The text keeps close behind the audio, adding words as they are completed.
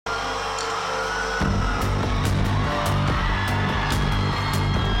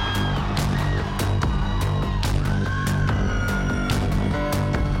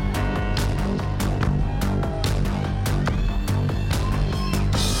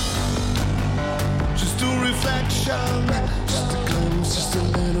reflection, just a glimpse, just a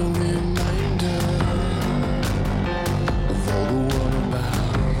little reminder of all the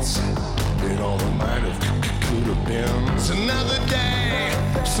whereabouts and all the might have could have been. It's another day,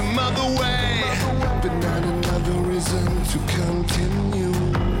 some other way, but not another reason to continue.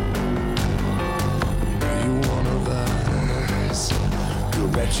 Are you one of us? The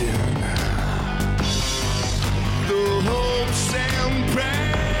wretched. The hopes and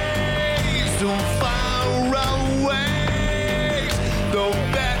praise don't far away. The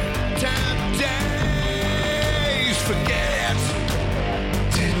better days, forget.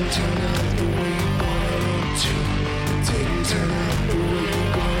 Didn't turn out the way you wanted it to. Didn't turn out the way you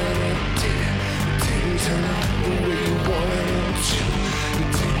wanted it to. Didn't turn out the way you wanted it to. It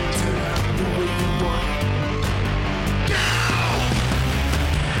didn't turn out the way you wanted it. Now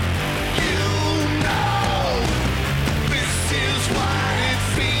you know this is what it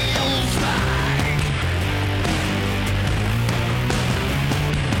feels like.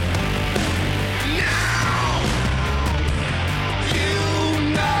 Now you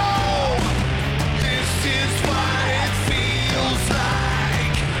know this is what it feels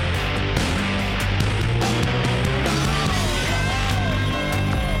like.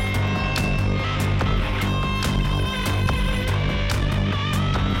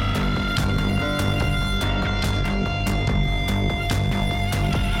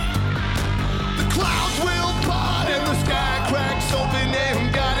 The clouds will part and the sky cracks open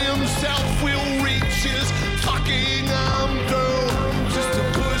and God himself will reach his fucking arm through just to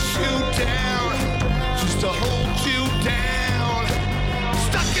push you down, just to hold you down.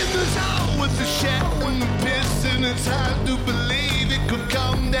 Stuck in this hole with the shit and the piss, and it's hard to believe it could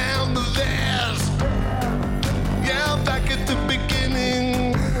come down to this. Yeah, back at the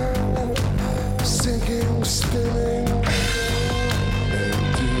beginning, sinking, spinning.